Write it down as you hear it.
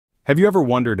Have you ever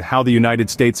wondered how the United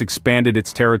States expanded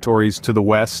its territories to the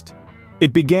west?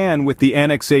 It began with the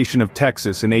annexation of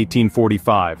Texas in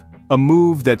 1845, a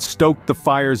move that stoked the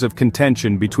fires of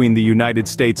contention between the United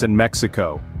States and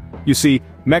Mexico. You see,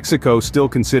 Mexico still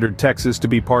considered Texas to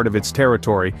be part of its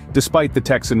territory, despite the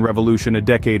Texan Revolution a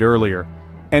decade earlier.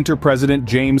 Enter President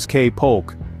James K.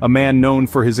 Polk, a man known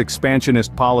for his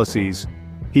expansionist policies.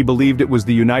 He believed it was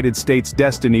the United States'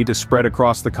 destiny to spread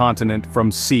across the continent from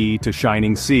sea to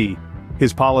shining sea.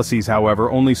 His policies,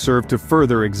 however, only served to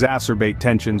further exacerbate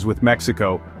tensions with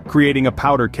Mexico, creating a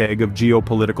powder keg of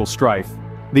geopolitical strife.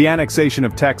 The annexation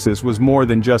of Texas was more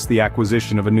than just the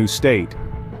acquisition of a new state.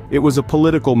 It was a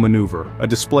political maneuver, a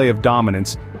display of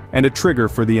dominance, and a trigger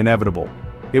for the inevitable.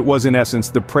 It was in essence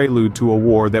the prelude to a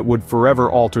war that would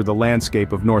forever alter the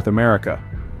landscape of North America.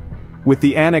 With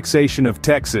the annexation of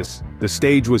Texas, the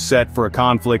stage was set for a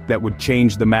conflict that would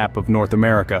change the map of North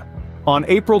America. On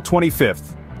April 25,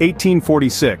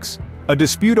 1846, a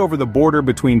dispute over the border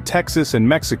between Texas and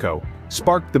Mexico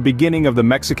sparked the beginning of the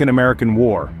Mexican-American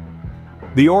War.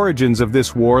 The origins of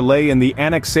this war lay in the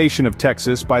annexation of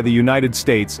Texas by the United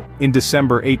States in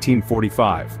December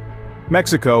 1845.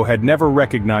 Mexico had never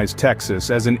recognized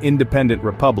Texas as an independent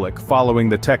republic following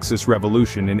the Texas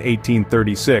Revolution in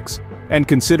 1836, and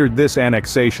considered this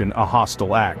annexation a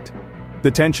hostile act.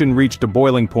 The tension reached a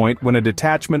boiling point when a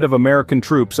detachment of American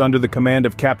troops under the command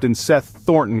of Captain Seth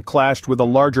Thornton clashed with a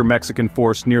larger Mexican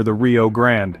force near the Rio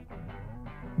Grande.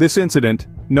 This incident,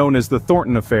 known as the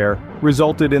Thornton Affair,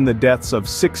 resulted in the deaths of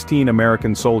 16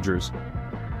 American soldiers.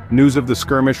 News of the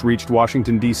skirmish reached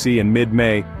Washington, D.C. in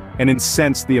mid-May, and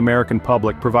incensed the American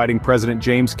public, providing President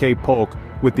James K. Polk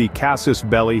with the casus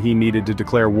belli he needed to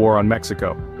declare war on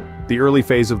Mexico. The early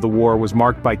phase of the war was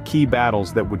marked by key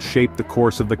battles that would shape the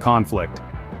course of the conflict.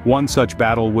 One such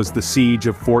battle was the siege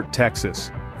of Fort Texas.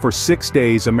 For 6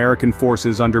 days, American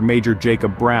forces under Major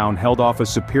Jacob Brown held off a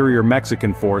superior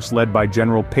Mexican force led by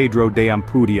General Pedro de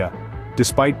Ampudia.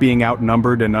 Despite being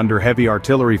outnumbered and under heavy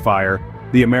artillery fire,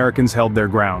 the Americans held their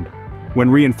ground. When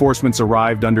reinforcements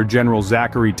arrived under General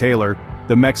Zachary Taylor,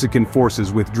 the Mexican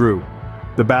forces withdrew.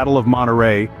 The Battle of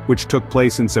Monterrey, which took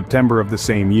place in September of the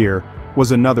same year,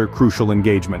 was another crucial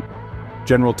engagement.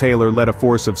 General Taylor led a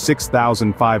force of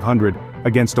 6,500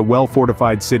 against a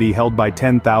well-fortified city held by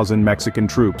 10,000 Mexican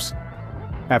troops.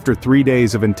 After 3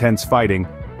 days of intense fighting,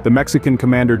 the Mexican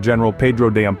commander General Pedro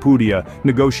de Ampudia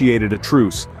negotiated a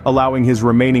truce, allowing his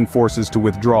remaining forces to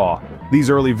withdraw. These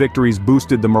early victories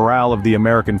boosted the morale of the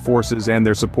American forces and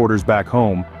their supporters back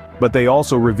home, but they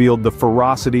also revealed the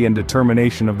ferocity and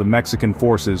determination of the Mexican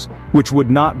forces, which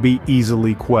would not be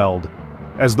easily quelled.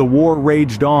 As the war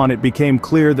raged on, it became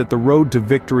clear that the road to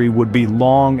victory would be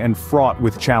long and fraught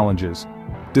with challenges.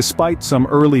 Despite some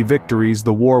early victories,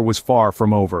 the war was far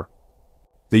from over.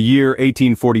 The year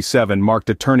 1847 marked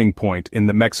a turning point in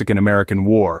the Mexican-American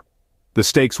War. The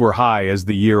stakes were high as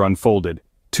the year unfolded.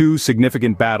 2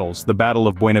 significant battles, the Battle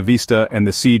of Buena Vista and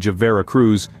the Siege of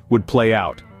Veracruz, would play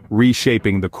out,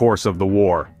 reshaping the course of the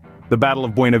war. The Battle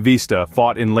of Buena Vista,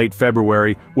 fought in late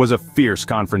February, was a fierce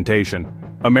confrontation.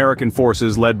 American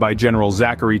forces led by General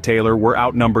Zachary Taylor were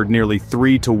outnumbered nearly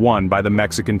 3-1 by the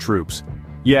Mexican troops.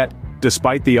 Yet,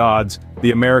 despite the odds,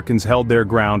 the Americans held their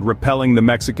ground, repelling the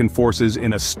Mexican forces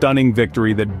in a stunning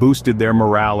victory that boosted their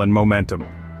morale and momentum.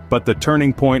 But the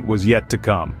turning point was yet to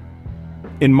come.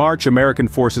 In March, American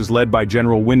forces led by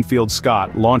General Winfield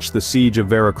Scott launched the Siege of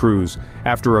Veracruz.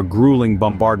 After a grueling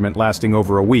bombardment lasting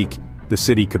over a week, the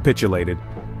city capitulated,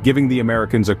 giving the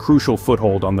Americans a crucial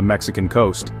foothold on the Mexican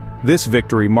coast. This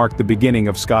victory marked the beginning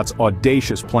of Scott's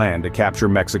audacious plan to capture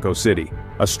Mexico City,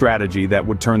 a strategy that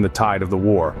would turn the tide of the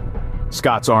war.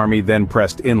 Scott's army then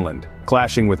pressed inland,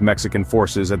 clashing with Mexican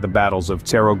forces at the battles of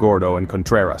Cerro Gordo and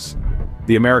Contreras.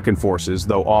 The American forces,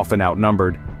 though often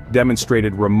outnumbered,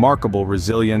 demonstrated remarkable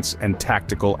resilience and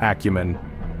tactical acumen.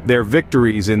 Their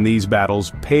victories in these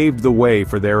battles paved the way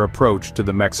for their approach to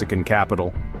the Mexican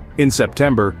capital. In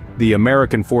September, the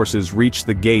American forces reached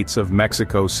the gates of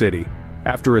Mexico City.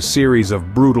 After a series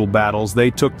of brutal battles, they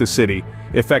took the city,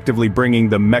 effectively bringing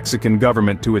the Mexican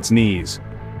government to its knees.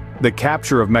 The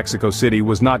capture of Mexico City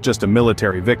was not just a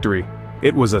military victory,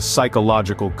 it was a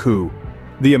psychological coup.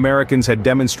 The Americans had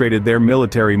demonstrated their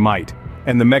military might,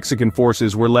 and the Mexican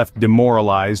forces were left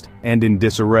demoralized and in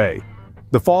disarray.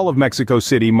 The fall of Mexico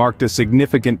City marked a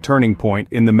significant turning point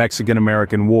in the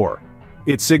Mexican-American War.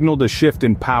 It signaled a shift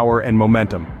in power and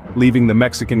momentum, leaving the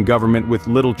Mexican government with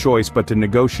little choice but to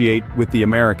negotiate with the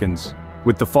Americans.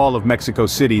 With the fall of Mexico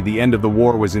City, the end of the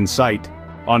war was in sight.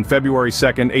 On February 2,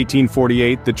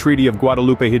 1848, the Treaty of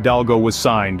Guadalupe Hidalgo was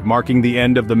signed, marking the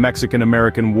end of the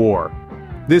Mexican-American War.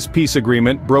 This peace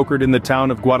agreement, brokered in the town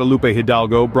of Guadalupe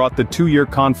Hidalgo, brought the two-year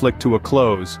conflict to a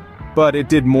close. But it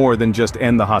did more than just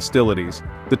end the hostilities.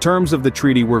 The terms of the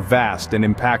treaty were vast and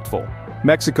impactful.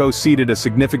 Mexico ceded a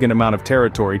significant amount of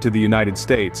territory to the United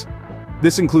States.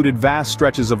 This included vast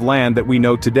stretches of land that we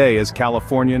know today as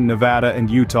California, Nevada,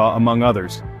 and Utah, among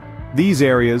others. These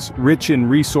areas, rich in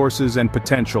resources and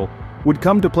potential, would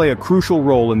come to play a crucial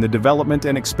role in the development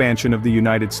and expansion of the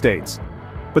United States.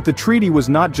 But the treaty was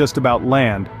not just about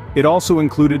land, it also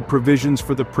included provisions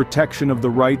for the protection of the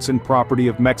rights and property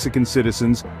of Mexican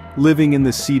citizens living in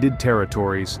the ceded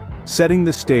territories, setting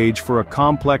the stage for a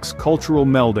complex cultural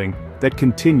melding that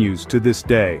continues to this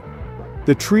day.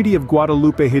 The Treaty of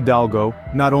Guadalupe Hidalgo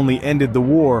not only ended the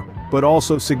war, but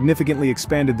also significantly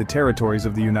expanded the territories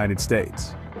of the United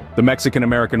States. The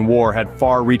Mexican-American War had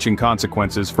far-reaching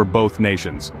consequences for both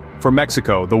nations. For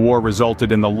Mexico, the war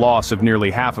resulted in the loss of nearly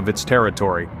half of its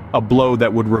territory, a blow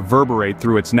that would reverberate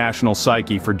through its national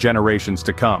psyche for generations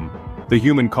to come. The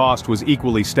human cost was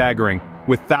equally staggering,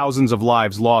 with thousands of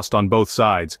lives lost on both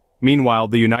sides. Meanwhile,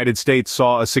 the United States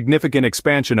saw a significant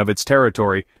expansion of its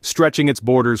territory, stretching its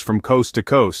borders from coast to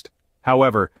coast.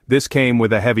 However, this came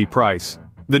with a heavy price.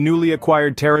 The newly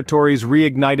acquired territories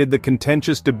reignited the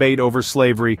contentious debate over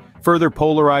slavery, further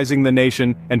polarizing the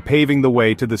nation and paving the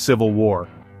way to the Civil War.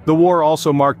 The war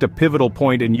also marked a pivotal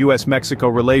point in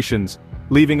U.S.-Mexico relations,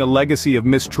 leaving a legacy of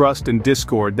mistrust and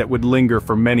discord that would linger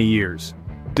for many years.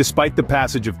 Despite the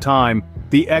passage of time,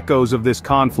 the echoes of this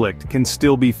conflict can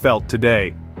still be felt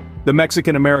today. The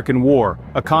Mexican-American War,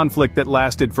 a conflict that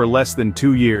lasted for less than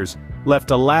 2 years, left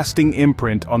a lasting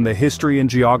imprint on the history and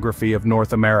geography of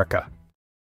North America.